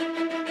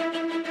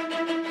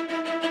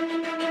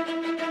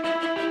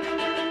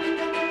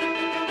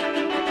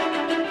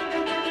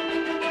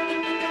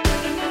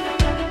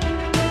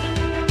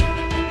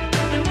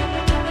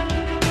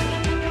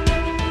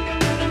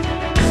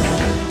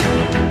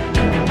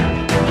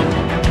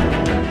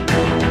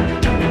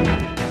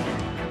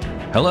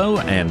Hello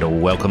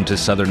and welcome to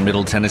Southern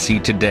Middle Tennessee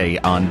Today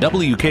on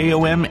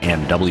WKOM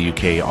and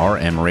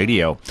WKRM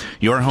Radio,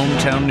 your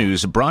hometown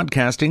news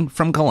broadcasting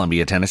from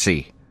Columbia,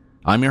 Tennessee.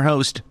 I'm your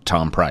host,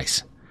 Tom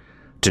Price.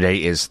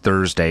 Today is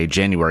Thursday,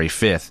 January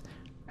 5th,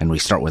 and we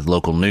start with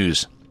local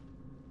news.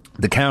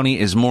 The county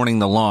is mourning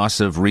the loss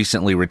of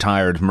recently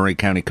retired Maury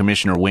County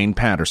Commissioner Wayne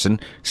Patterson,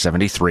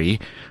 73,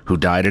 who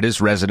died at his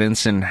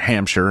residence in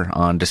Hampshire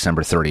on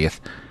December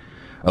 30th.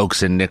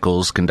 Oaks and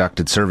Nichols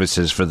conducted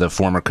services for the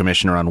former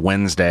commissioner on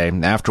Wednesday,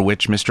 after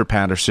which Mr.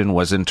 Patterson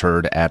was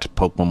interred at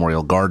Polk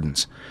Memorial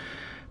Gardens.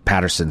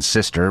 Patterson's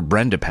sister,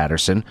 Brenda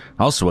Patterson,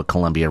 also a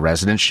Columbia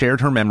resident,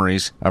 shared her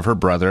memories of her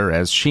brother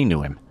as she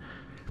knew him.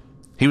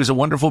 "He was a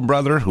wonderful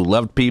brother who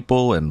loved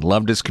people and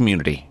loved his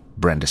community,"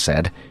 Brenda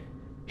said.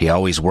 "He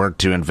always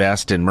worked to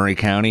invest in Maury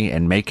County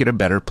and make it a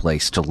better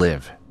place to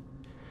live."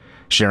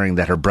 Sharing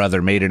that her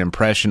brother made an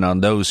impression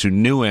on those who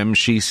knew him,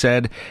 she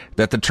said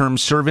that the term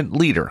servant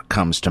leader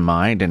comes to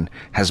mind and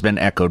has been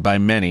echoed by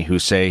many who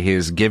say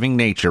his giving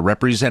nature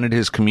represented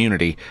his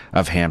community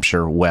of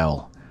Hampshire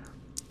well.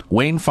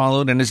 Wayne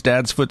followed in his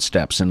dad's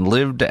footsteps and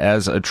lived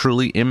as a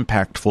truly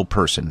impactful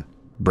person,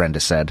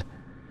 Brenda said.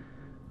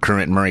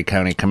 Current Maury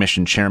County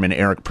Commission Chairman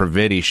Eric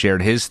Praviti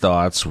shared his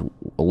thoughts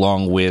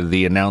along with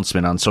the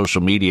announcement on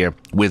social media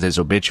with his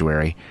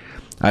obituary.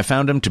 "I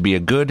found him to be a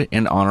good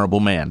and honorable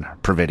man,"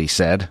 Praviti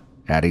said,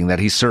 adding that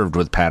he served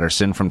with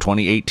Patterson from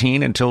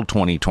 2018 until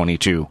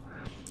 2022.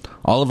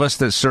 "All of us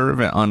that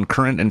serve on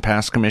current and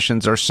past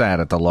commissions are sad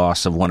at the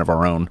loss of one of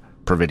our own,"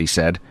 Praviti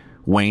said.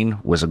 "Wayne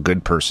was a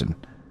good person."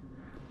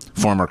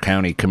 Former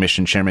County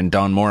Commission Chairman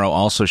Don Morrow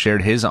also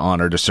shared his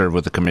honor to serve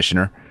with the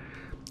commissioner.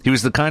 "He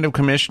was the kind of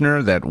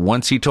commissioner that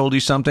once he told you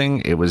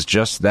something, it was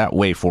just that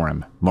way for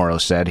him," Morrow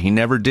said. "He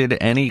never did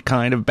any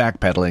kind of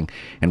backpedaling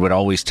and would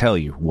always tell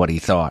you what he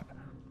thought."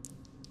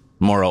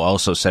 Morrow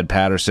also said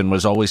Patterson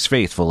was always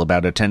faithful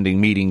about attending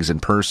meetings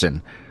in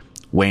person.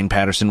 Wayne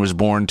Patterson was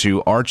born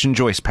to Arch and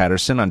Joyce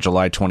Patterson on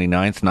July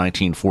 29,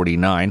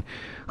 1949,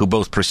 who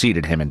both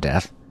preceded him in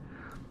death.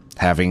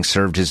 Having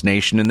served his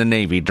nation in the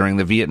Navy during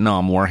the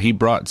Vietnam War, he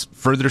brought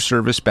further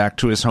service back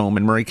to his home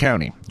in Maury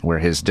County, where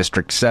his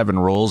District 7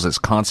 roles as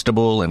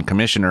constable and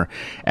commissioner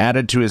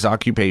added to his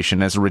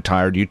occupation as a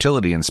retired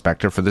utility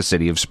inspector for the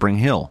city of Spring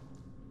Hill.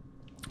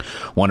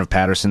 One of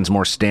Patterson's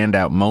more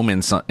standout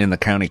moments in the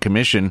county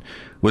commission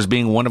was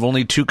being one of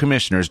only two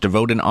commissioners to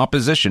vote in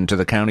opposition to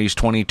the county's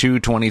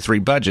 22-23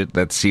 budget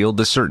that sealed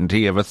the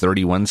certainty of a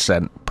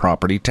 31-cent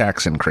property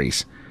tax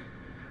increase.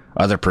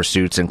 Other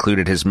pursuits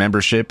included his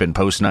membership in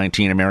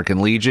Post-19 American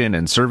Legion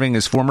and serving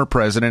as former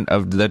president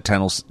of the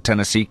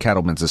Tennessee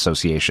Cattlemen's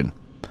Association.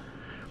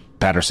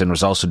 Patterson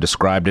was also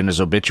described in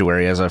his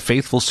obituary as a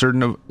faithful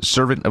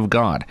servant of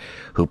God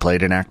who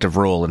played an active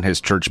role in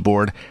his church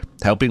board,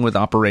 helping with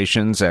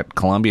operations at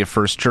Columbia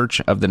First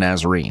Church of the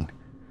Nazarene.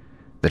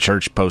 The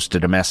church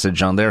posted a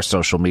message on their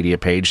social media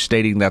page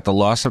stating that the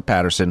loss of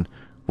Patterson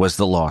was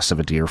the loss of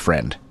a dear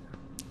friend.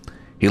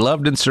 "He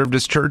loved and served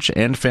his church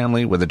and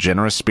family with a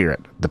generous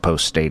spirit," the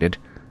post stated.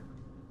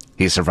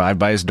 He is survived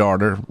by his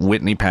daughter,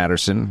 Whitney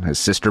Patterson, his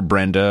sister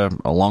Brenda,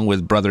 along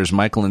with brothers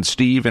Michael and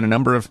Steve, and a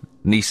number of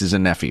nieces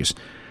and nephews.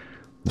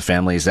 The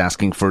family is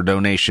asking for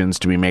donations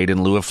to be made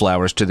in lieu of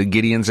flowers to the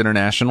Gideons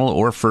International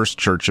or First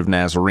Church of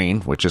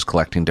Nazarene, which is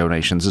collecting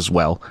donations as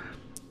well.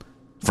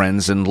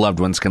 Friends and loved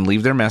ones can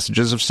leave their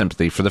messages of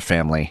sympathy for the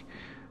family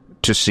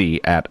to see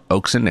at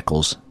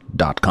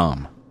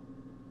oaksandnichols.com.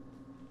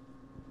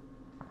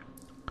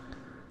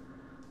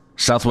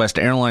 Southwest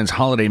Airlines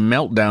holiday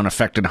meltdown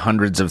affected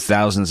hundreds of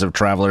thousands of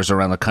travelers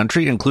around the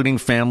country, including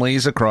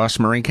families across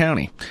Maury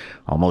County.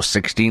 Almost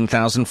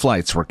 16,000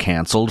 flights were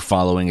canceled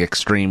following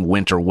extreme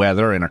winter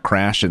weather and a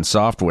crash in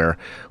software,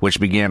 which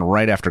began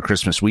right after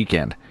Christmas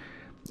weekend.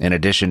 In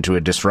addition to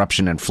a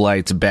disruption in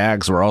flights,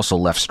 bags were also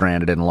left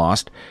stranded and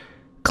lost.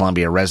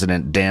 Columbia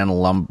resident Dan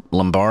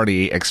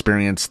Lombardi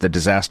experienced the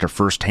disaster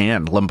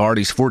firsthand.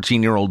 Lombardi's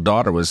 14-year-old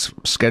daughter was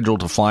scheduled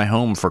to fly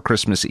home for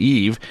Christmas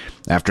Eve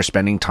after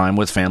spending time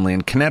with family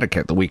in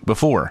Connecticut the week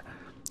before.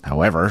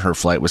 However, her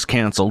flight was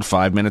canceled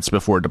 5 minutes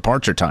before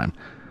departure time.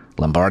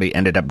 Lombardi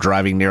ended up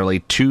driving nearly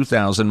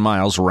 2,000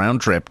 miles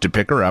round trip to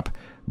pick her up,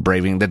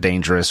 braving the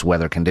dangerous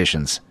weather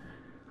conditions.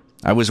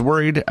 "I was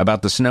worried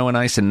about the snow and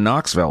ice in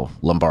Knoxville,"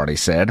 Lombardi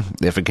said.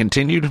 "If it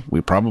continued, we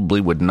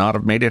probably would not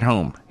have made it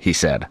home," he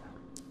said.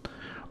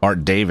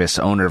 Art Davis,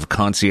 owner of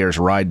Concierge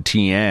Ride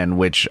TN,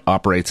 which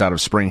operates out of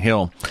Spring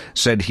Hill,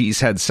 said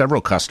he's had several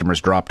customers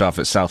dropped off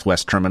at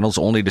Southwest terminals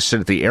only to sit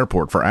at the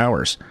airport for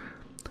hours.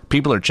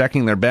 "People are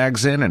checking their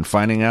bags in and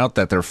finding out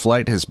that their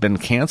flight has been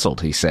canceled,"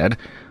 he said.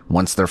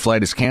 "Once their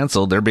flight is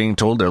canceled, they're being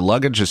told their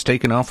luggage is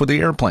taken off with the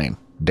airplane,"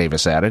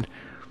 Davis added.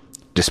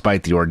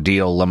 Despite the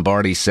ordeal,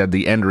 Lombardi said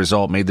the end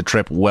result made the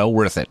trip well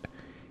worth it.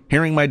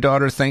 "Hearing my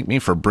daughter thank me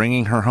for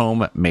bringing her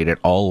home made it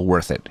all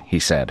worth it," he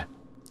said.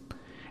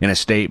 In a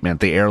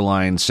statement, the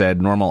airline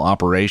said normal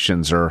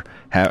operations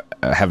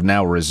have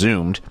now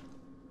resumed.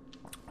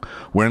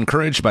 "We're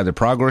encouraged by the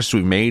progress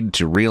we've made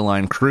to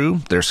realign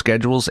crew, their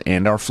schedules,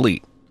 and our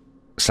fleet,"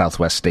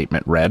 Southwest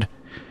statement read.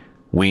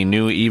 We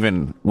know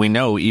even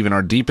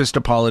our deepest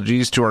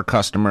apologies to our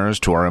customers,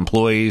 to our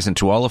employees, and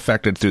to all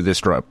affected through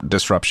this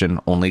disruption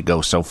only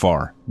go so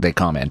far, they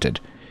commented.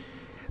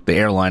 The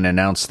airline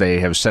announced they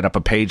have set up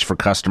a page for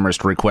customers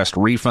to request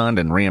refund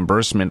and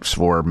reimbursements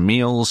for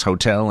meals,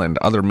 hotel, and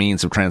other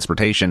means of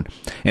transportation,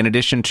 in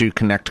addition to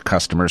connect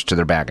customers to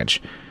their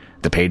baggage.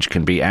 The page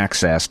can be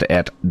accessed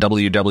at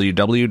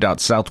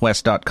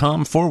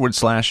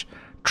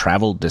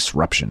www.southwest.com/travel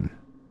disruption.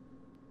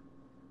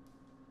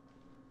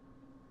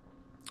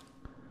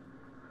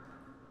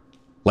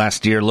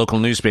 Last year, local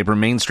newspaper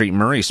Main Street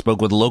Murray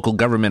spoke with local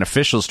government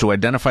officials to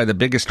identify the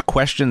biggest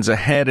questions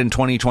ahead in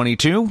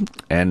 2022,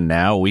 and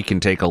now we can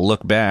take a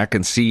look back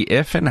and see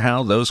if and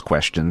how those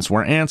questions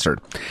were answered.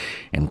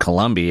 In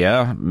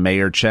Columbia,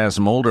 Mayor Chaz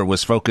Mulder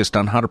was focused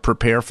on how to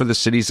prepare for the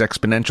city's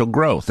exponential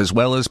growth, as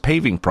well as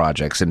paving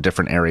projects in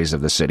different areas of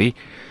the city.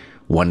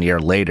 1 year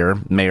later,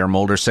 Mayor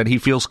Mulder said he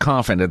feels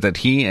confident that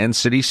he and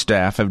city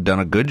staff have done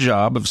a good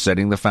job of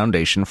setting the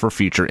foundation for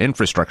future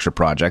infrastructure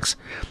projects,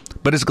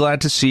 but is glad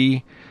to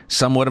see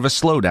somewhat of a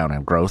slowdown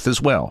in growth as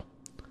well.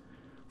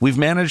 We've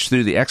managed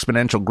through the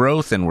exponential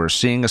growth, and we're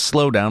seeing a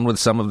slowdown with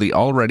some of the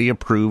already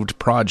approved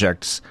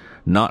projects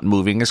not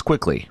moving as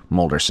quickly,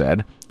 Mulder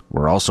said.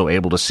 We're also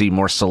able to be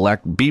more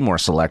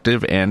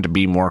selective and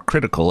be more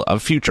critical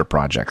of future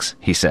projects,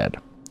 he said.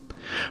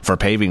 For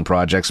paving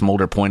projects,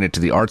 Mulder pointed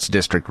to the Arts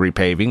District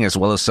repaving as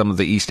well as some of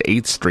the East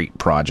 8th Street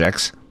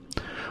projects.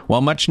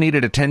 While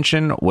much-needed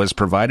attention was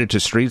provided to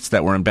streets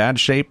that were in bad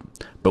shape,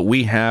 but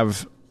we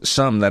have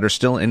some that are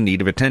still in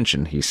need of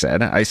attention, he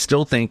said. I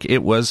still think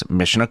it was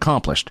mission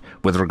accomplished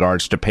with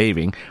regards to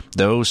paving,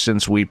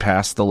 since we have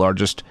passed the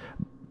largest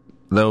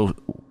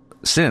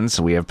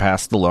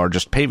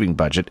paving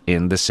budget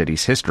in the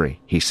city's history,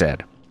 he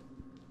said.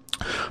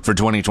 For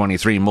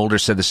 2023, Mulder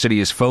said the city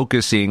is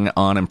focusing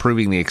on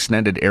improving the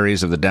extended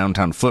areas of the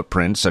downtown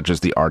footprint, such as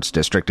the Arts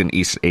District and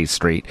East 8th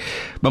Street,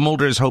 but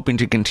Mulder is hoping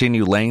to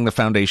continue laying the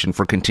foundation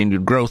for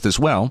continued growth as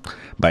well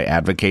by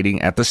advocating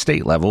at the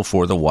state level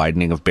for the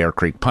widening of Bear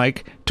Creek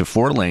Pike to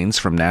 4 lanes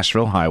from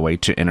Nashville Highway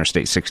to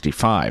Interstate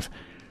 65.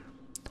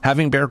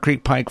 Having Bear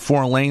Creek Pike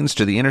 4 lanes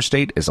to the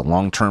interstate is a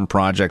long-term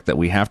project that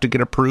we have to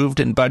get approved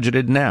and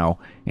budgeted now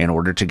in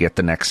order to get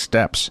the next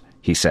steps,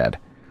 he said.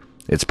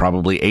 It's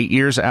probably 8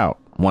 years out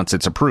once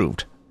it's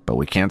approved, but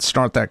we can't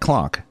start that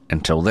clock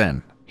until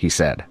then, he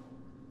said.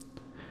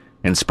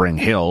 In Spring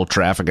Hill,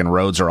 traffic and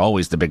roads are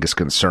always the biggest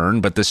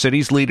concern, but the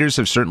city's leaders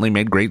have certainly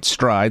made great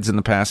strides in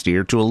the past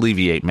year to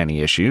alleviate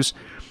many issues.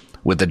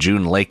 With the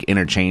June Lake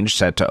interchange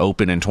set to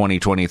open in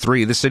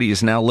 2023, the city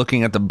is now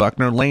looking at the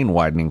Buckner Lane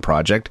widening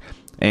project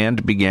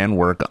and began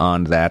work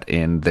on that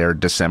in their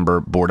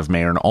December Board of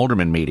Mayor and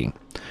Alderman meeting.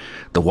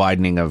 The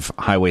widening of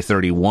Highway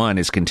 31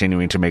 is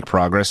continuing to make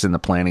progress in the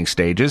planning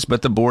stages,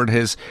 but the board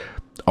has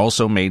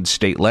also made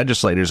state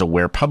legislators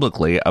aware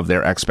publicly of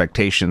their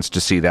expectations to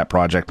see that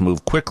project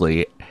move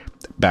quickly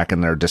back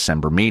in their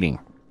December meeting.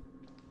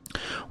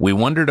 We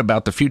wondered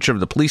about the future of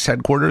the police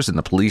headquarters and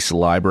the police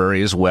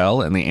library as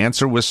well, and the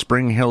answer was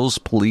Spring Hill's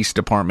Police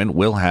Department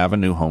will have a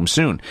new home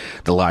soon.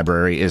 The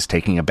library is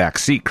taking a back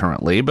seat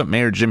currently, but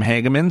Mayor Jim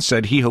Hageman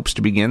said he hopes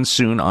to begin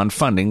soon on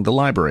funding the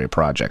library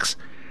projects.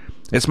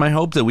 It's my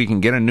hope that we can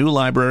get a new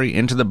library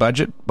into the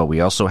budget, but we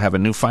also have a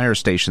new fire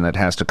station that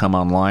has to come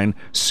online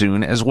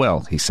soon as well,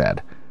 he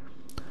said.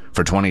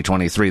 For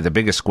 2023, the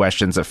biggest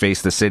questions that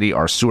face the city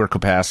are sewer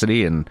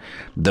capacity and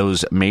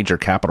those major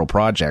capital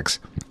projects.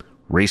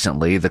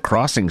 Recently, the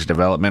Crossings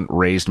development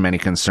raised many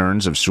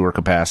concerns of sewer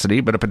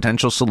capacity, but a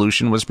potential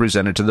solution was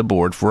presented to the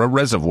board for a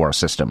reservoir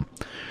system.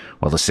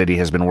 While the city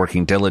has been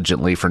working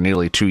diligently for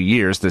nearly 2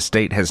 years, the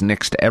state has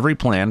nixed every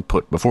plan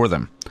put before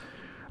them.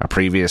 A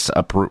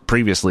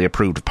previously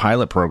approved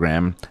pilot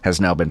program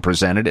has now been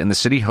presented, and the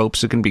city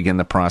hopes it can begin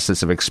the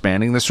process of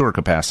expanding the sewer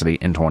capacity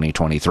in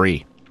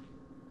 2023.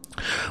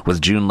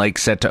 With June Lake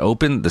set to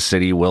open, the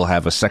city will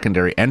have a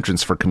secondary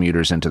entrance for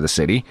commuters into the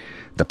city.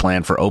 The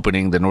plan for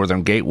opening the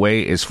Northern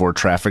Gateway is for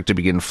traffic to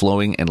begin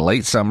flowing in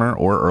late summer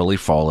or early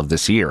fall of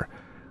this year.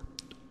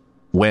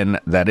 When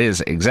that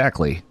is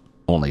exactly,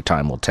 only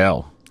time will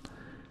tell.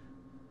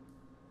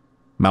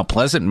 Mount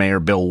Pleasant Mayor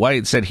Bill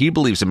White said he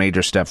believes a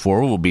major step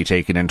forward will be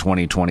taken in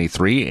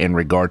 2023 in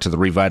regard to the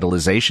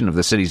revitalization of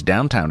the city's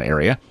downtown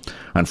area.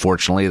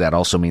 Unfortunately, that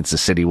also means the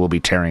city will be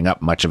tearing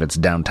up much of its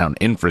downtown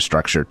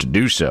infrastructure to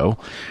do so.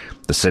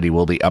 The city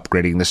will be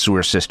upgrading the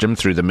sewer system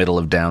through the middle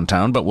of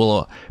downtown, but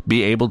will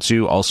be able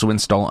to also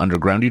install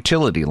underground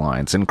utility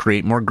lines and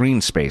create more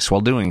green space while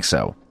doing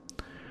so.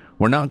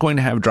 We're not going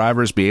to have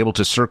drivers be able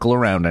to circle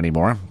around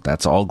anymore.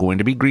 That's all going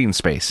to be green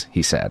space,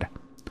 he said.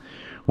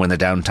 When the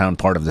downtown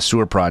part of the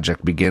sewer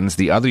project begins,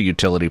 the other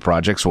utility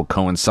projects will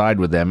coincide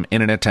with them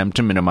in an attempt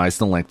to minimize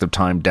the length of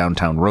time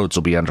downtown roads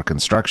will be under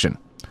construction.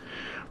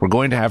 We're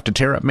going to have to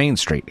tear up Main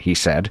Street, he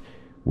said.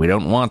 We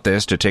don't want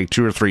this to take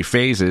 2 or 3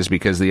 phases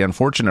because the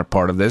unfortunate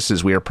part of this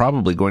is we are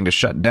probably going to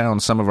shut down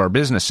some of our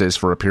businesses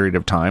for a period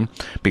of time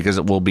because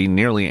it will be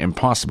nearly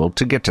impossible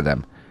to get to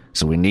them.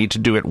 So we need to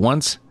do it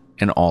once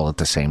and all at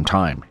the same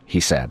time, he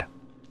said.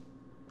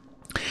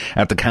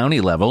 At the county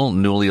level,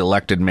 newly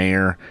elected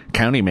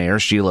County Mayor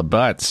Sheila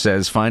Butt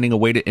says finding a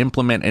way to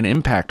implement an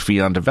impact fee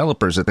on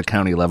developers at the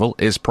county level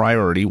is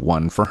priority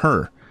one for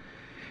her.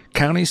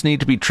 Counties need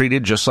to be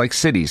treated just like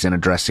cities in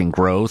addressing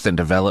growth and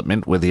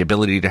development with the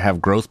ability to have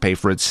growth pay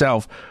for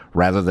itself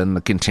rather than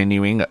the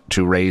continuing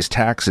to raise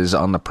taxes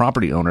on the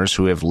property owners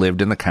who have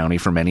lived in the county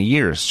for many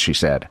years, she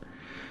said.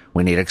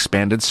 We need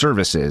expanded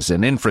services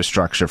and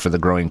infrastructure for the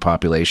growing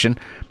population,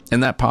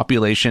 and that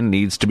population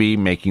needs to be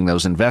making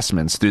those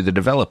investments through the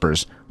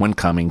developers when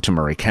coming to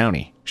Murray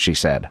County, she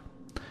said.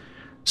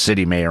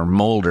 City Mayor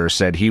Mulder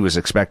said he was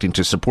expecting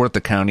to support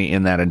the county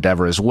in that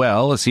endeavor as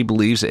well, as he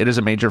believes it is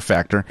a major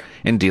factor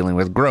in dealing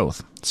with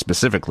growth,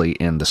 specifically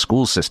in the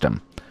school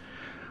system.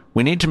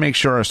 We need to make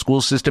sure our school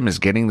system is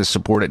getting the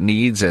support it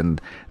needs and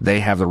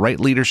they have the right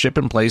leadership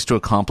in place to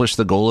accomplish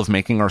the goal of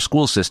making our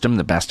school system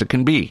the best it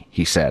can be,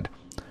 he said.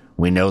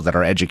 We know that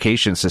our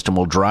education system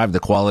will drive the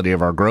quality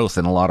of our growth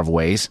in a lot of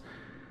ways.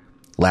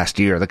 Last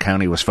year, the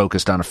county was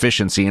focused on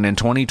efficiency, and in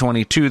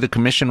 2022, the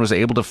commission was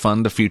able to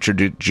fund the future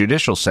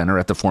judicial center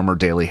at the former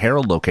Daily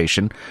Herald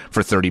location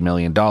for $30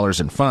 million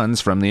in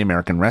funds from the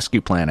American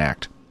Rescue Plan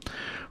Act.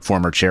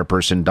 Former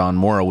chairperson Don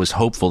Morrow was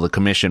hopeful the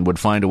commission would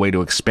find a way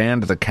to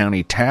expand the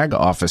county tag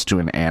office to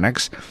an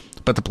annex,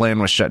 but the plan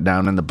was shut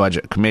down in the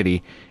budget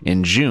committee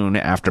in June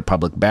after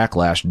public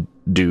backlash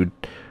due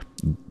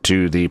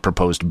to the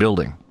proposed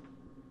building.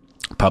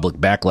 Public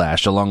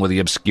backlash, along with the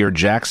obscure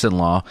Jackson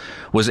Law,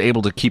 was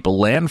able to keep a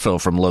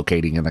landfill from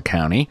locating in the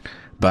county,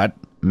 but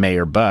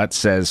Mayor Butt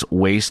says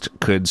waste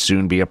could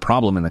soon be a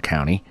problem in the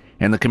county,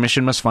 and the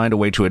commission must find a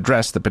way to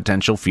address the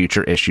potential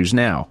future issues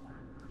now.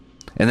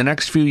 In the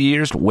next few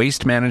years,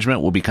 waste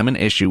management will become an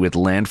issue with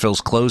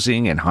landfills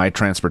closing and high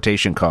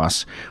transportation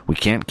costs. We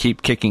can't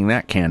keep kicking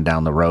that can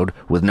down the road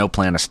with no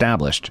plan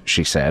established,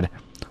 she said.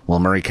 Will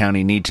Murray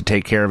County need to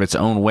take care of its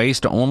own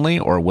waste only,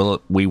 or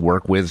will we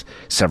work with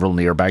several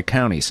nearby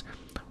counties?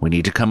 We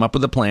need to come up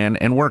with a plan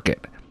and work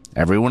it.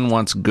 Everyone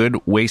wants good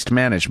waste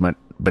management,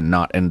 but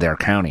not in their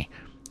county.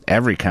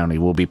 Every county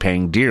will be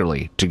paying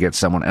dearly to get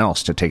someone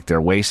else to take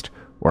their waste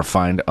or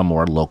find a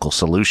more local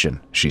solution,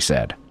 she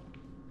said.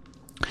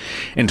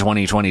 In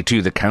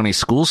 2022, the county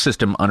school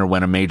system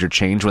underwent a major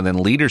change within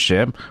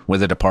leadership with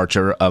the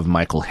departure of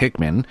Michael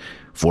Hickman.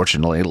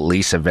 Fortunately,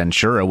 Lisa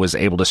Ventura was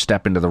able to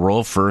step into the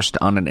role first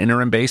on an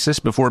interim basis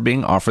before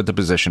being offered the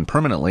position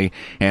permanently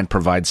and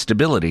provide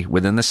stability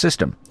within the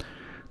system.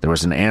 There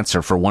was an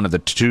answer for one of the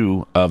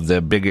two of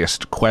the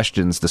biggest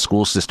questions the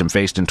school system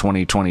faced in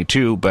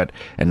 2022, but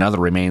another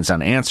remains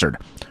unanswered.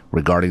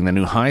 Regarding the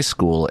new high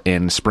school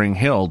in Spring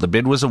Hill, the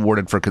bid was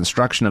awarded for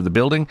construction of the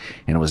building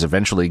and was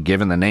eventually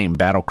given the name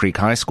Battle Creek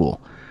High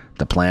School.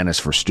 The plan is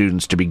for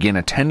students to begin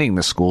attending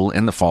the school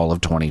in the fall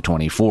of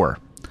 2024.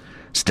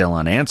 Still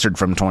unanswered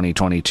from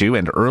 2022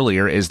 and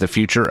earlier is the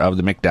future of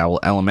the McDowell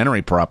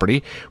Elementary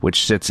property,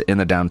 which sits in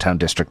the downtown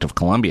District of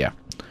Columbia.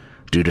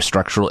 Due to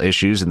structural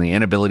issues and the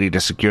inability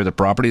to secure the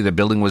property, the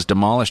building was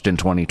demolished in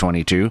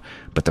 2022,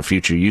 but the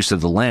future use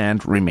of the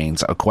land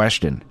remains a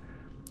question.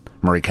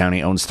 Murray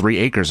County owns 3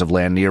 acres of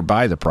land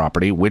nearby the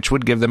property, which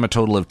would give them a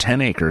total of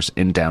 10 acres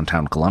in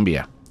downtown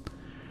Columbia.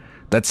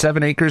 That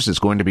 7 acres is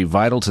going to be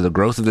vital to the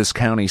growth of this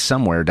county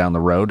somewhere down the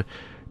road.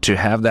 To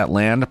have that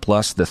land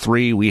plus the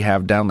 3 we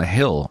have down the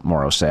hill,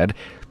 Morrow said.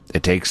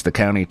 It takes the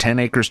county 10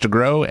 acres to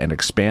grow and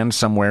expand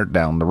somewhere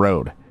down the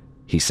road,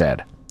 he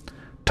said.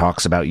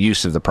 Talks about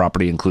use of the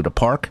property include a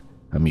park,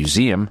 a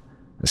museum,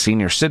 a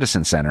senior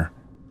citizen center,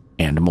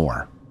 and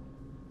more.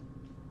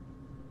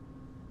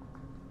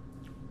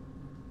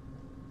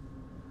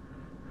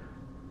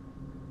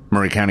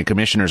 Murray County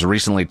Commissioners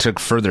recently took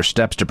further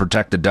steps to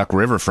protect the Duck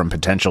River from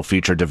potential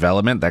future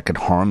development that could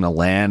harm the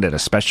land at a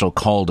special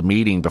called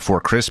meeting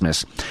before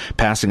Christmas,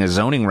 passing a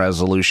zoning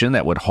resolution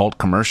that would halt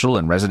commercial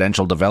and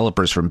residential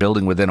developers from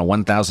building within a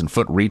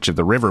 1,000-foot reach of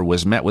the river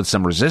was met with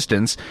some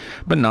resistance,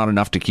 but not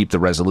enough to keep the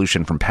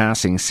resolution from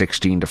passing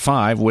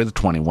 16-5 with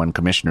 21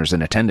 commissioners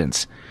in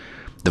attendance.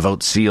 The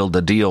vote sealed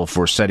the deal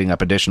for setting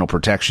up additional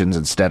protections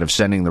instead of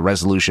sending the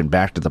resolution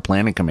back to the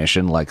Planning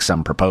Commission like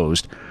some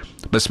proposed.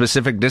 But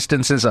specific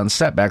distances on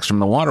setbacks from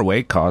the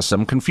waterway caused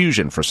some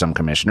confusion for some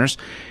commissioners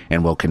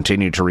and will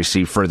continue to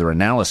receive further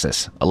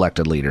analysis,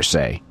 elected leaders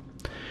say.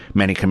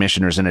 Many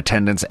commissioners in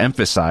attendance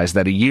emphasized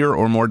that a year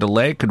or more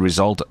delay could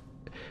result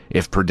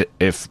if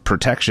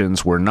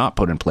protections were not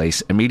put in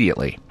place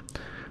immediately.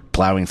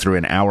 Plowing through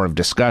an hour of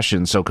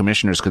discussion so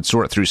commissioners could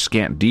sort through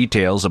scant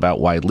details about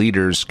why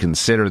leaders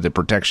consider the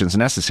protections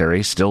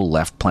necessary still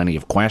left plenty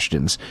of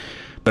questions.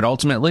 But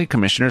ultimately,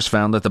 commissioners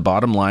found that the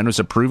bottom line was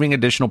approving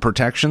additional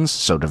protections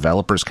so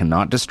developers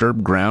cannot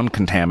disturb ground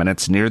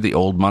contaminants near the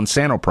old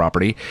Monsanto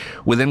property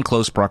within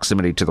close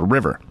proximity to the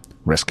river,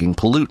 risking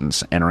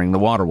pollutants entering the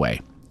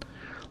waterway.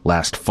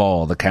 Last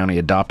fall, the county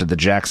adopted the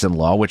Jackson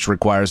Law, which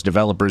requires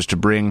developers to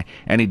bring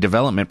any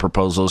development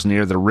proposals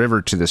near the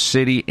river to the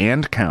city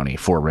and county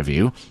for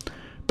review.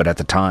 But at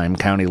the time,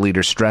 county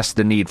leaders stressed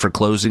the need for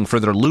closing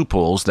further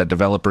loopholes that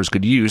developers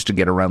could use to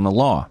get around the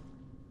law.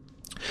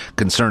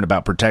 Concern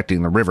about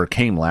protecting the river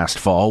came last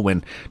fall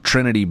when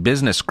Trinity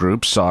Business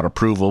Group sought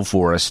approval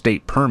for a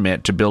state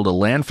permit to build a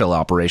landfill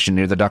operation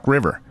near the Duck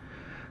River.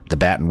 The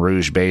Baton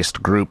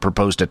Rouge-based group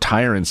proposed a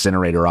tire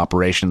incinerator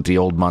operation at the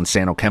old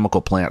Monsanto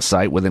chemical plant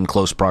site within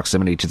close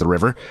proximity to the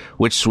river,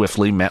 which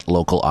swiftly met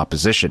local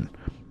opposition.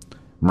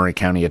 Murray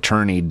County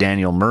Attorney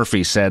Daniel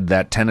Murphy said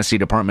that Tennessee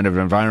Department of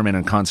Environment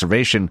and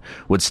Conservation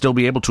would still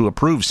be able to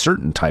approve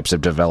certain types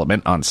of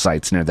development on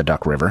sites near the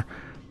Duck River.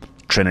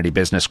 Trinity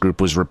Business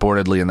Group was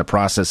reportedly in the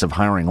process of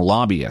hiring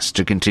lobbyists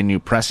to continue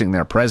pressing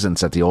their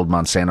presence at the old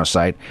Monsanto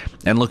site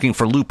and looking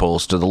for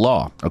loopholes to the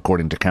law,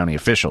 according to county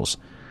officials.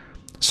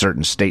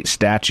 Certain state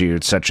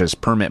statutes, such as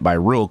permit by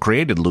rule,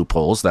 created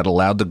loopholes that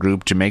allowed the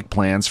group to make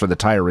plans for the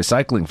tire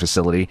recycling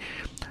facility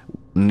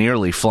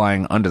nearly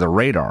flying under the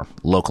radar,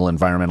 local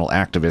environmental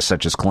activists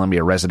such as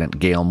Columbia resident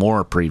Gail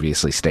Moore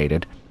previously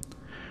stated.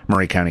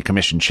 Murray County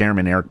Commission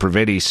Chairman Eric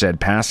Previti said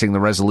passing the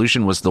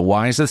resolution was the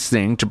wisest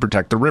thing to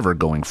protect the river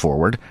going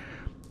forward.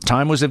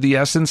 Time was of the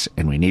essence,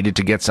 and we needed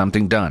to get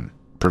something done,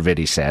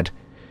 Previti said.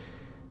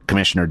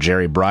 Commissioner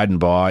Jerry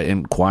Breidenbaugh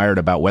inquired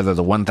about whether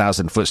the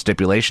 1,000-foot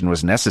stipulation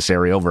was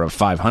necessary over a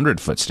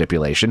 500-foot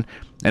stipulation,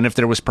 and if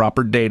there was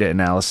proper data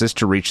analysis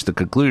to reach the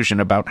conclusion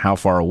about how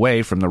far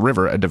away from the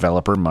river a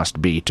developer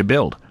must be to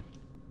build.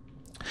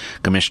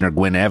 Commissioner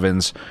Gwynn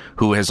Evans,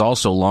 who has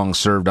also long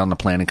served on the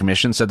Planning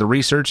Commission, said the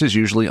research is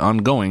usually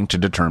ongoing to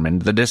determine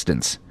the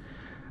distance.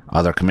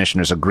 Other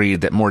commissioners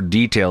agreed that more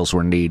details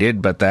were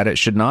needed, but that it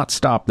should not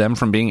stop them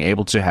from being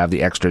able to have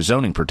the extra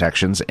zoning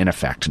protections in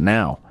effect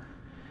now.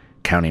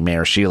 County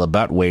Mayor Sheila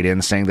Butt weighed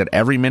in, saying that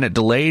every minute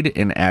delayed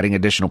in adding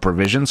additional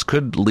provisions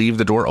could leave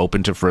the door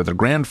open to further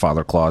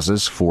grandfather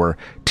clauses for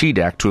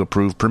TDEC to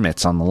approve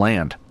permits on the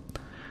land.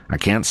 I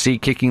can't see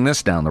kicking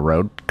this down the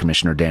road,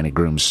 Commissioner Danny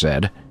Grooms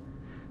said.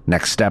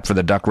 Next step for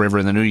the Duck River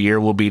in the new year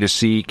will be to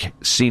seek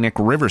scenic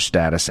river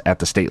status at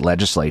the state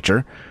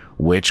legislature,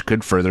 which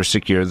could further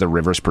secure the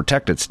river's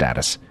protected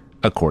status,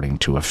 according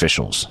to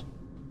officials.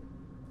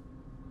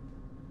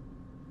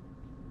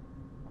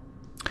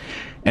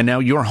 And now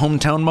your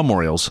hometown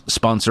memorials,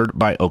 sponsored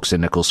by Oaks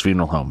and Nichols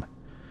Funeral Home.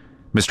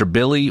 Mr.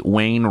 Billy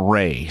Wayne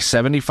Ray,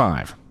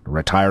 75, a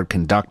retired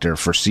conductor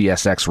for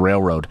CSX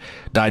Railroad,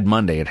 died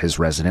Monday at his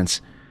residence.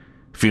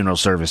 Funeral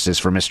services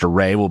for Mr.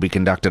 Ray will be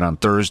conducted on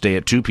Thursday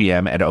at 2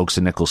 p.m. at Oaks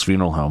and Nichols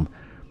Funeral Home.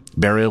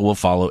 Burial will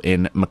follow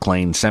in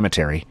McLean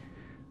Cemetery.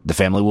 The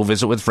family will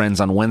visit with friends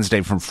on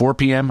Wednesday from 4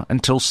 p.m.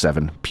 until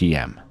 7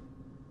 p.m.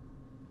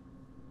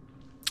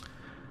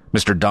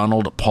 Mr.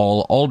 Donald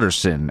Paul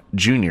Alderson,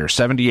 Jr.,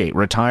 78,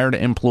 retired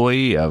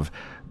employee of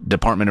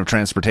Department of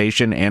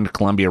Transportation and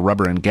Columbia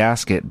Rubber and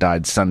Gasket,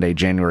 died Sunday,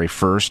 January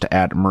 1st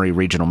at Murray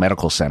Regional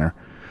Medical Center.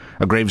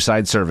 A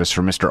graveside service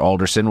for Mr.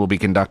 Alderson will be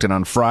conducted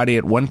on Friday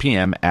at 1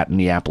 p.m. at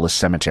Neapolis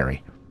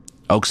Cemetery.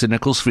 Oaks and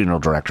Nichols funeral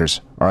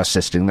directors are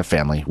assisting the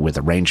family with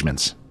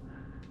arrangements.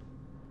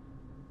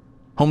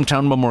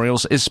 Hometown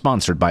Memorials is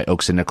sponsored by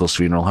Oaks and Nichols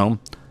Funeral Home,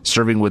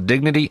 serving with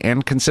dignity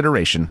and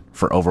consideration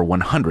for over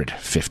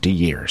 150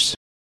 years.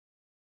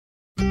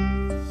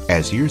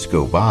 As years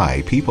go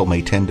by, people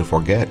may tend to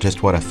forget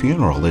just what a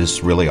funeral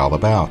is really all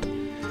about.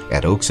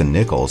 At Oaks and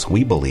Nichols,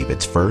 we believe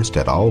it's first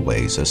and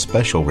always a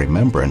special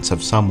remembrance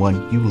of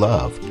someone you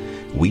love.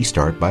 We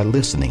start by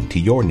listening to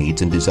your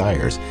needs and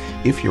desires.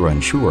 If you're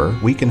unsure,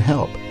 we can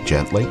help,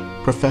 gently,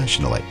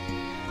 professionally.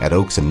 At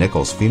Oaks and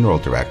Nichols Funeral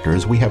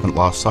Directors, we haven't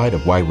lost sight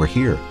of why we're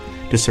here,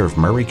 to serve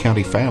Murray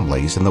County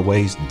families in the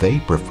ways they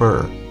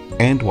prefer,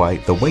 and why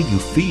the way you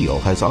feel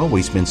has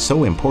always been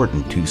so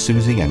important to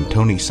Susie and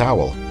Tony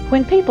Sowell.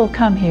 When people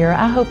come here,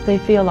 I hope they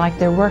feel like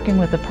they're working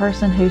with a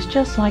person who's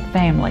just like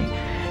family.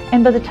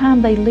 And by the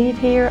time they leave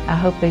here, I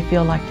hope they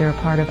feel like they're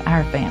a part of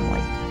our family.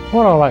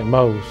 What I like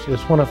most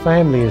is when a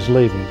family is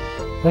leaving,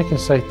 they can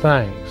say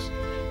thanks.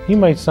 You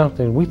made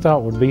something we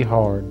thought would be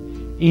hard,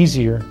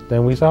 easier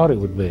than we thought it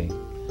would be.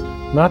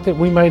 Not that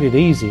we made it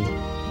easy,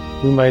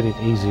 we made it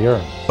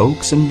easier.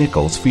 Oaks and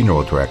Nichols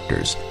Funeral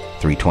Directors,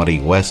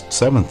 320 West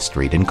 7th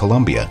Street in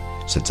Columbia.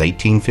 Since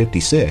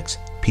 1856,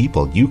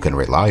 people you can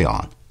rely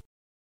on.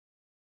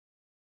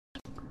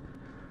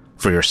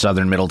 For your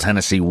southern Middle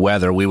Tennessee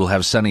weather, we will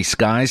have sunny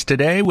skies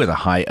today with a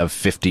high of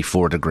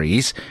 54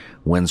 degrees.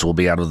 Winds will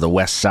be out of the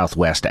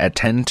west-southwest at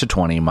 10 to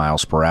 20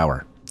 miles per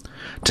hour.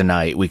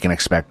 Tonight, we can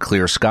expect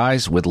clear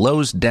skies with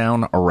lows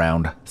down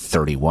around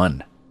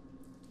 31.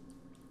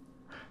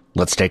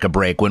 Let's take a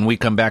break. When we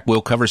come back,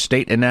 we'll cover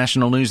state and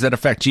national news that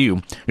affect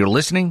you. You're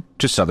listening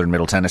to Southern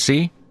Middle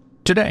Tennessee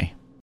Today.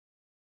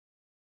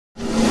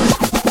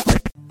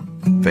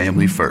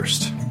 Family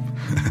first.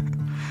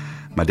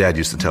 My dad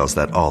used to tell us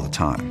that all the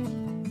time.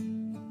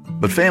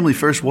 But family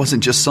first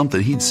wasn't just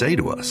something he'd say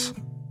to us.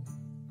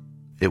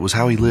 It was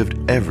how he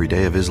lived every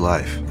day of his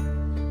life.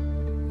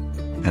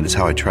 And it's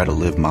how I try to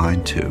live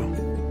mine, too.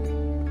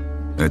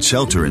 At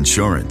Shelter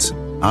Insurance,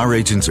 our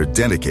agents are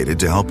dedicated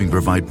to helping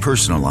provide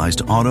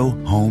personalized auto,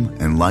 home,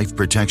 and life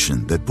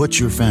protection that puts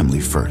your family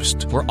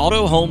first. For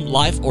auto, home,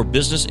 life, or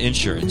business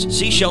insurance,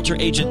 see Shelter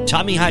Agent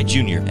Tommy Hyde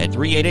Jr. at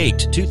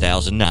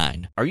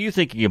 388-2009. Are you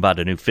thinking about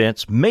a new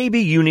fence? Maybe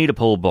you need a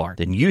pole barn.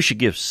 Then you should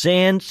give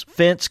Sands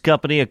Fence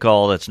Company a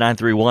call. That's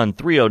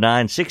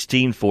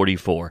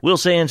 931-309-1644. Will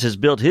Sands has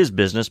built his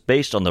business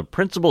based on the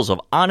principles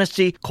of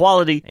honesty,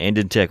 quality, and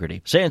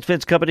integrity. Sands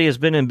Fence Company has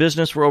been in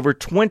business for over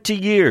 20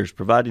 years,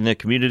 providing the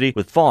community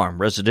with farm,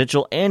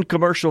 residential, and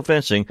commercial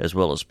fencing, as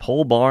well as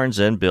pole barns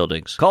and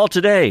buildings. Call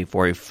today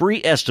for a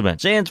free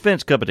estimate. Sands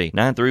Fence Company,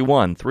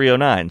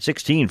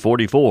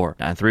 931-309-1644.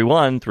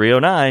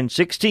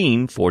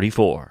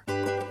 931-309-1644.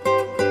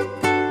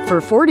 For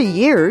 40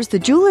 years, the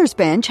Jewelers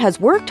Bench has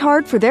worked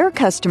hard for their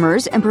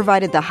customers and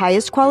provided the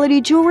highest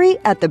quality jewelry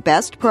at the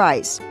best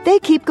price. They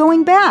keep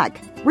going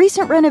back.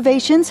 Recent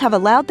renovations have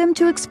allowed them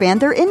to expand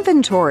their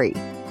inventory.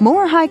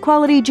 More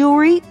high-quality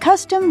jewelry,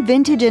 custom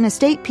vintage and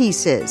estate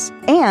pieces,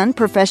 and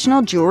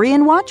professional jewelry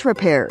and watch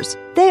repairs.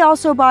 They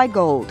also buy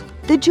gold.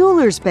 The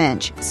Jewelers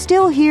Bench,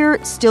 still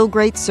here, still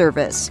great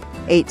service.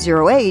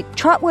 808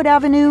 Trotwood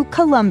Avenue,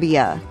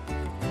 Columbia.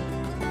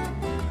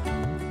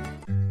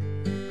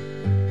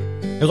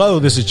 Hello,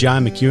 this is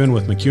John McEwen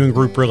with McEwen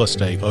Group Real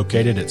Estate,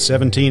 located at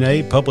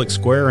 17A Public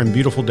Square in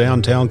beautiful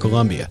downtown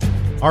Columbia.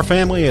 Our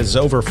family has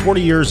over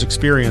 40 years'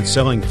 experience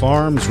selling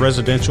farms,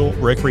 residential,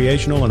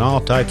 recreational, and all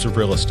types of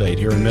real estate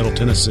here in Middle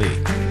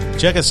Tennessee.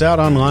 Check us out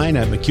online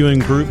at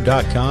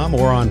McEwenGroup.com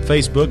or on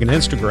Facebook and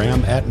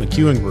Instagram at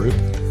McEwen Group,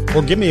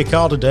 or give me a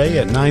call today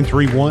at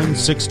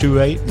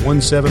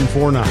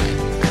 931-628-1749.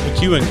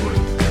 McEwen Group.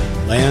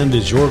 Land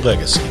is your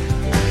legacy.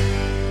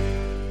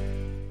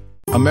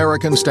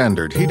 American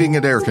Standard Heating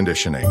and Air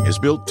Conditioning is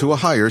built to a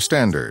higher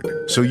standard,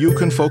 so you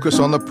can focus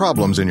on the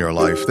problems in your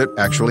life that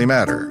actually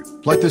matter,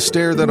 like the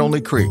stair that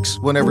only creaks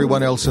when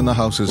everyone else in the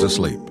house is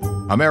asleep.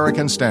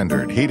 American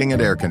Standard Heating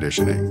and Air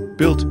Conditioning,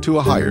 built to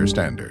a higher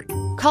standard.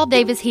 Call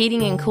Davis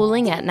Heating and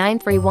Cooling at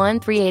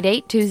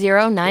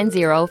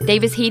 931-388-2090.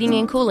 Davis Heating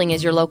and Cooling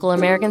is your local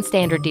American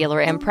Standard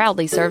dealer and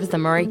proudly serves the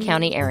Maury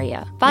County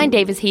area. Find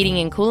Davis Heating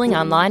and Cooling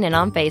online and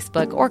on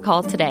Facebook or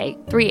call today,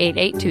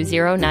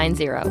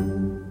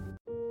 388-2090.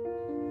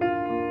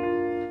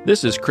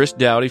 This is Chris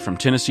Dowdy from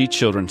Tennessee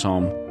Children's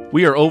Home.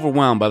 We are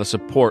overwhelmed by the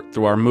support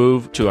through our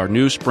move to our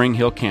new Spring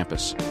Hill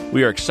campus.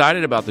 We are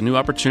excited about the new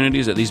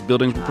opportunities that these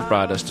buildings will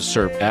provide us to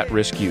serve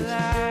at-risk youth.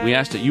 We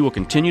ask that you will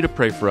continue to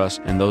pray for us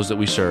and those that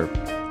we serve.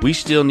 We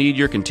still need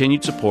your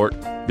continued support.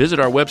 Visit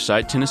our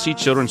website,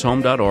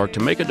 TennesseeChildren'sHome.org, to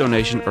make a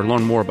donation or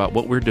learn more about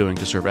what we're doing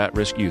to serve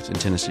at-risk youth in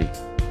Tennessee.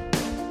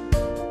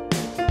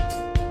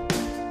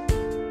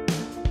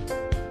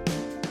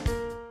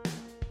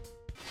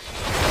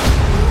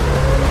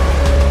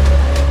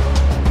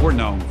 We're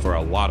known for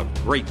a lot of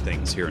great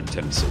things here in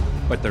Tennessee,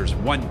 but there's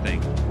one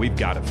thing we've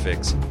got to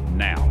fix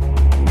now.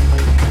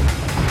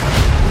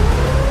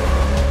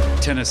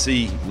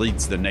 Tennessee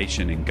leads the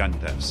nation in gun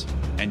thefts,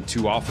 and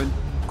too often,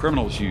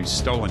 criminals use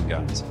stolen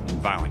guns in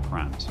violent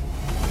crimes.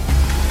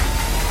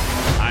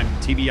 I'm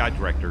TBI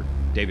Director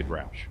David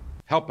Roush.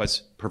 Help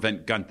us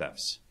prevent gun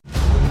thefts.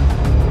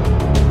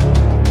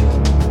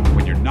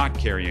 When you're not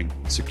carrying,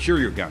 secure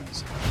your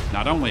guns,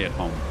 not only at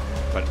home,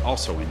 but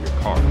also in your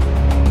car.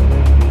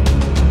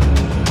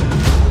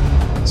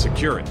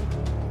 Secure it,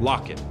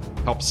 lock it,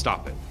 help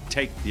stop it,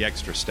 take the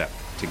extra step.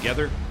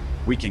 Together,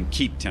 we can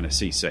keep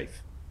Tennessee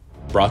safe.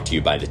 Brought to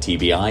you by the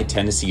TBI,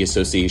 Tennessee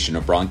Association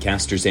of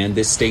Broadcasters, and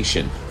this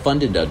station,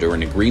 funded under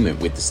an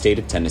agreement with the State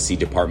of Tennessee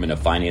Department of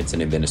Finance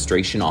and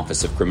Administration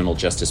Office of Criminal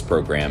Justice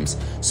Programs,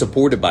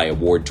 supported by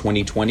Award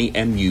 2020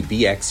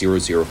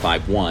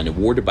 MUBX0051,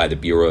 awarded by the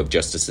Bureau of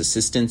Justice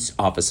Assistance,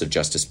 Office of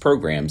Justice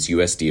Programs,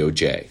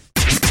 USDOJ.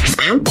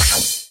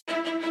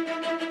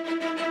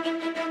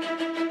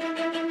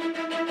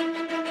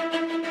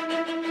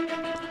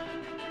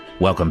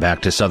 Welcome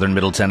back to Southern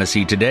Middle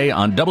Tennessee today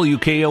on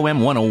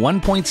WKOM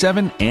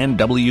 101.7 and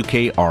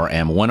WKRM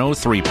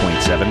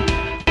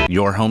 103.7,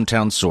 your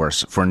hometown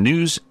source for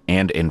news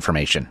and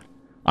information.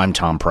 I'm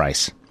Tom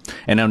Price.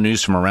 And now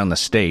news from around the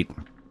state.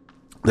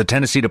 The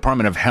Tennessee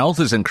Department of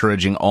Health is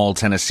encouraging all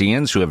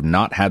Tennesseans who have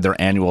not had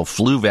their annual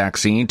flu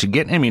vaccine to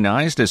get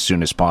immunized as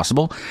soon as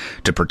possible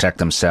to protect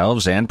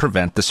themselves and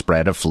prevent the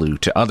spread of flu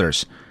to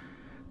others.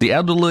 The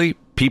elderly,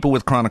 people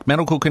with chronic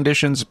medical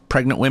conditions,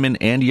 pregnant women,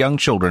 and young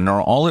children are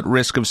all at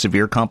risk of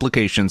severe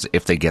complications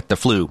if they get the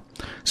flu,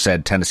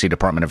 said Tennessee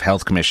Department of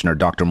Health Commissioner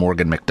Dr.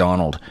 Morgan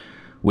McDonald.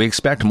 We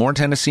expect more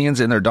Tennesseans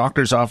in their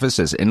doctor's office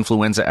as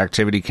influenza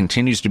activity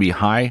continues to be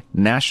high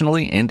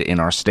nationally and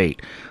in our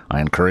state. I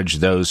encourage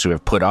those who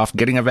have put off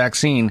getting a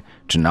vaccine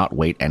to not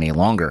wait any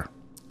longer.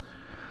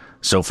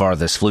 So far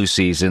this flu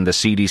season, the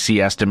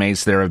CDC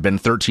estimates there have been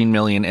 13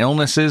 million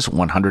illnesses,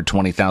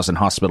 120,000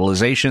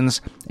 hospitalizations,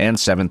 and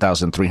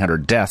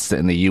 7,300 deaths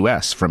in the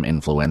U.S. from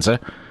influenza.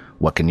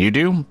 What can you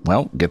do?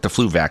 Well, get the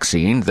flu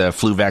vaccine. The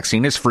flu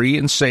vaccine is free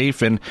and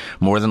safe, and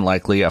more than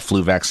likely a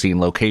flu vaccine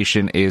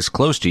location is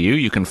close to you.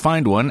 You can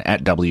find one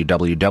at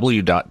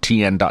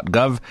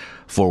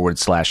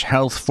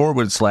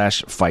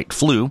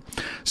www.tn.gov/health/fight-flu.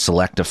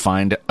 Select to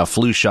find a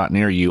flu shot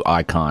near you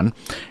icon.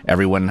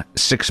 Everyone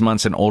 6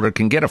 months and older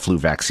can get a flu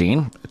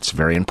vaccine. It's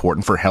very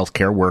important for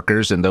healthcare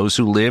workers and those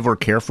who live or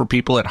care for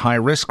people at high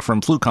risk from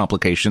flu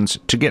complications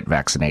to get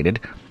vaccinated.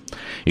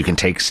 You can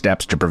take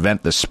steps to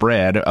prevent the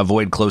spread,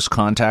 avoid close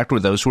contact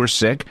with those who are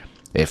sick.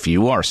 If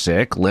you are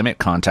sick, limit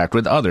contact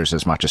with others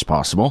as much as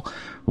possible.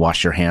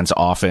 Wash your hands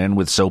often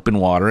with soap and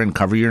water and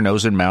cover your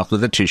nose and mouth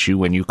with a tissue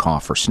when you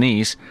cough or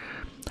sneeze.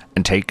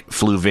 And take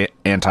flu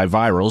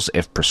antivirals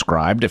if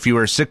prescribed. If you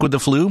are sick with the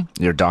flu,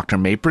 your doctor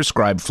may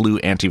prescribe flu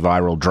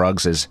antiviral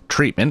drugs as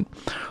treatment.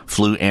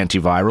 Flu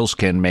antivirals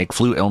can make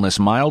flu illness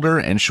milder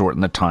and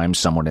shorten the time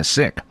someone is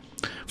sick.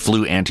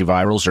 Flu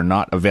antivirals are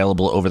not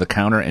available over the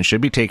counter and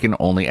should be taken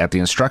only at the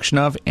instruction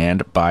of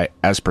and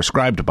as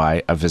prescribed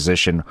by a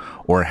physician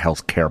or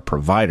healthcare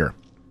provider.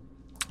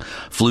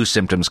 Flu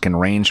symptoms can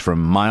range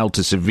from mild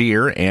to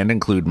severe and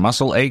include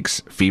muscle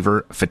aches,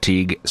 fever,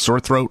 fatigue,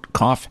 sore throat,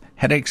 cough,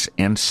 headaches,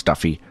 and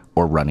stuffy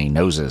or runny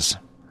noses.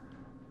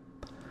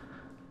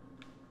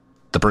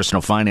 The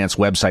personal finance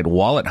website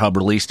WalletHub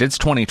released its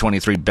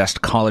 2023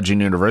 Best College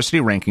and University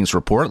Rankings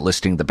report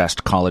listing the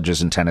best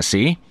colleges in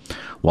Tennessee.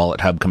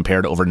 WalletHub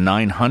compared over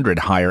 900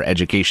 higher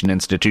education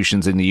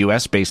institutions in the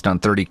U.S. based on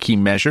 30 key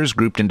measures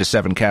grouped into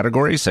 7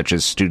 categories such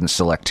as student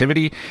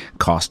selectivity,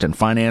 cost and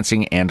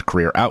financing, and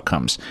career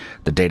outcomes.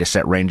 The data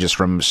set ranges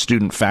from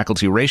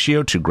student-faculty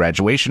ratio to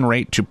graduation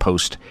rate to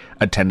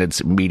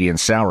post-attendance median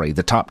salary.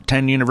 The top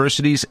 10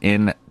 universities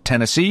in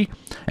Tennessee: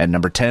 at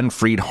number 10,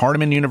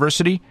 Freed-Hardeman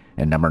University;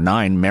 at number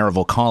 9,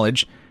 Maryville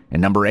College; at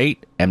number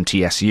 8,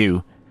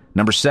 MTSU;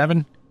 number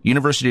 7,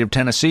 University of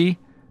Tennessee;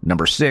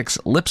 number 6,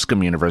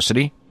 Lipscomb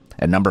University;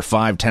 at number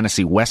 5,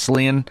 Tennessee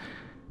Wesleyan;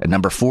 at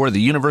number 4,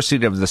 the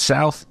University of the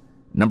South;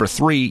 number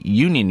 3,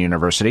 Union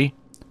University;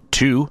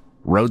 2,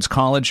 Rhodes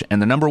College; and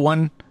the number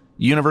 1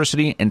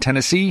 university in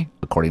Tennessee,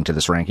 according to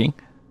this ranking,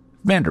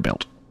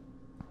 Vanderbilt.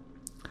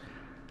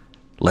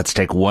 Let's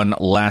take one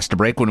last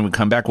break. When we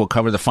come back, we'll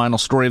cover the final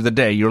story of the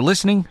day. You're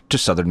listening to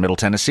Southern Middle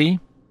Tennessee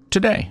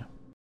Today.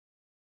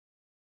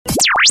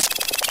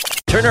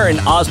 Turner and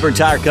Osborne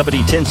Tire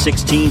Company,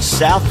 1016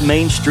 South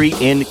Main Street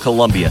in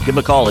Columbia. Give them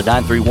a call at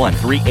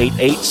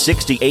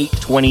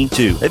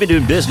 931-388-6822. They've been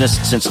doing business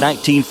since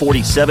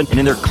 1947 and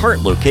in their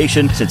current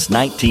location since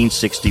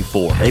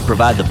 1964. They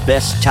provide the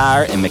best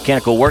tire and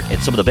mechanical work at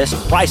some of the best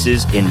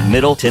prices in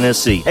Middle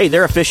Tennessee. Hey,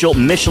 they're official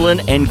Michelin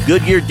and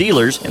Goodyear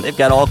dealers, and they've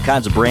got all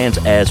kinds of brands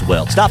as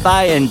well. Stop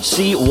by and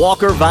see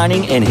Walker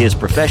Vining and his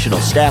professional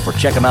staff, or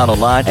check them out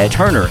online at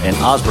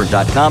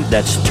turnerandosborne.com.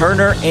 That's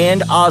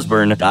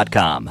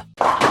turnerandosborne.com.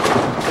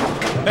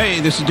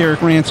 Hey, this is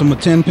Derek Ransom with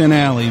 10 Pin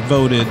Alley,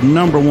 voted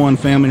 #1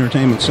 family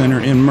entertainment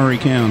center in Murray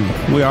County.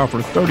 We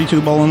offer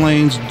 32 bowling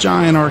lanes,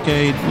 giant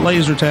arcade,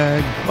 laser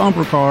tag,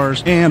 bumper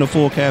cars, and a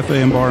full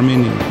cafe and bar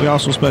menu. We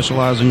also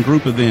specialize in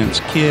group events,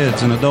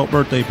 kids and adult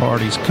birthday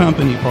parties,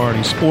 company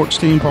parties, sports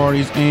team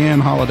parties,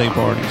 and holiday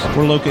parties.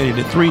 We're located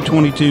at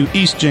 322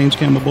 East James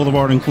Campbell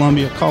Boulevard in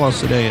Columbia. Call us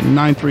today at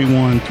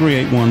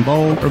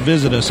 931-381-BOWL or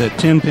visit us at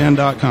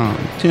 10pin.com.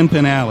 10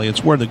 Pin Alley,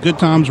 it's where the good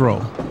times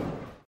roll.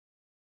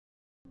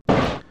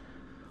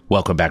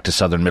 Welcome back to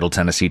Southern Middle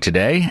Tennessee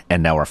Today,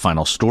 and now our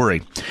final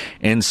story.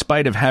 In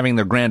spite of having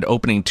their grand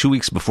opening 2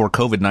 weeks before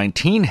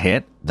COVID-19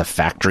 hit, the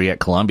factory at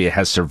Columbia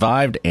has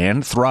survived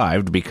and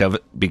thrived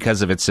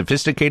because of its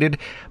sophisticated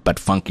but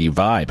funky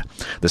vibe.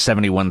 The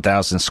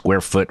 71,000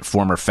 square foot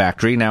former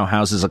factory now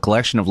houses a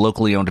collection of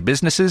locally owned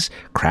businesses,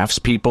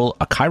 craftspeople,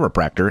 a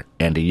chiropractor,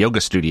 and a yoga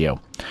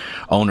studio.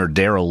 Owner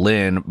Daryl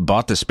Lynn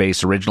bought the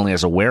space originally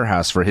as a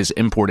warehouse for his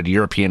imported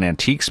European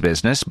antiques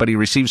business, but he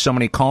received so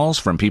many calls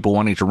from people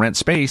wanting to rent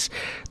space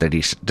that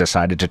he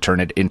decided to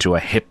turn it into a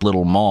hip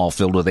little mall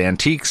filled with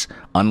antiques,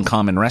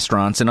 uncommon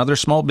restaurants, and other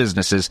small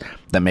businesses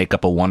that make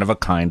up a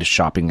one-of-a-kind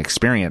shopping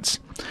experience.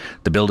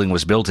 The building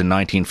was built in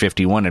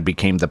 1951 and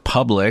became the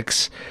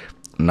Publix,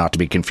 not to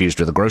be confused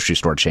with the grocery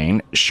store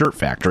chain, Shirt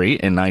Factory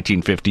in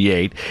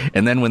 1958.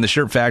 And then when the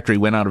Shirt Factory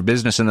went out of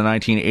business in the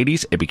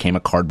 1980s, it became a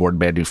cardboard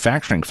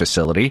manufacturing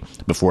facility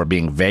before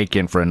being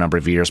vacant for a number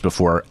of years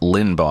before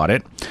Lynn bought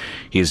it.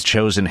 He has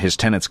chosen his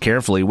tenants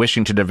carefully,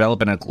 wishing to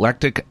develop an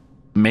eclectic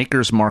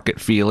maker's market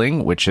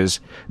feeling, which has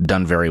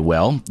done very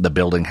well. The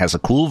building has a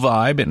cool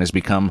vibe and has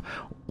become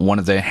one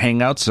of the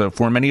hangouts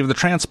for many of the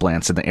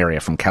transplants in the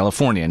area from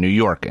California, New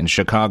York, and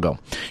Chicago.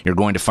 You're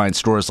going to find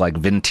stores like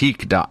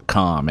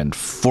Vintique.com and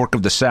Fork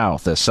of the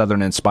South, a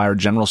Southern-inspired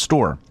general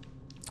store,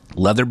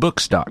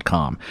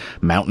 Leatherbooks.com,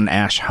 Mountain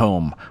Ash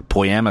Home,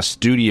 Poyama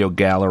Studio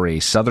Gallery,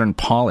 Southern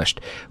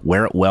Polished,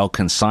 Wear It Well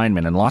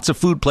Consignment, and lots of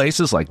food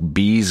places like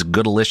Bee's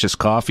Goodalicious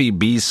Coffee,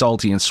 Bee's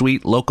Salty and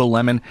Sweet, Local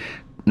Lemon,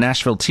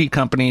 Nashville Tea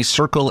Company,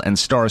 Circle and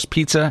Stars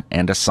Pizza,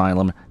 and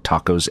Asylum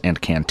Tacos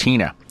and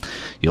Cantina.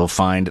 You'll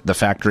find the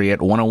factory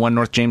at 101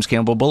 North James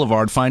Campbell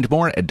Boulevard. Find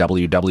more at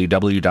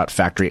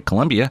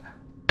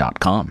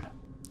www.factoryatcolumbia.com.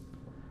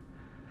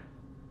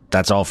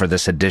 That's all for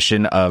this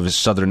edition of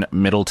Southern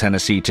Middle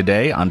Tennessee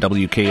Today on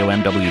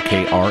WKOM,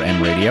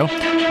 WKRM Radio.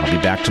 I'll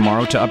be back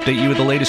tomorrow to update you with the latest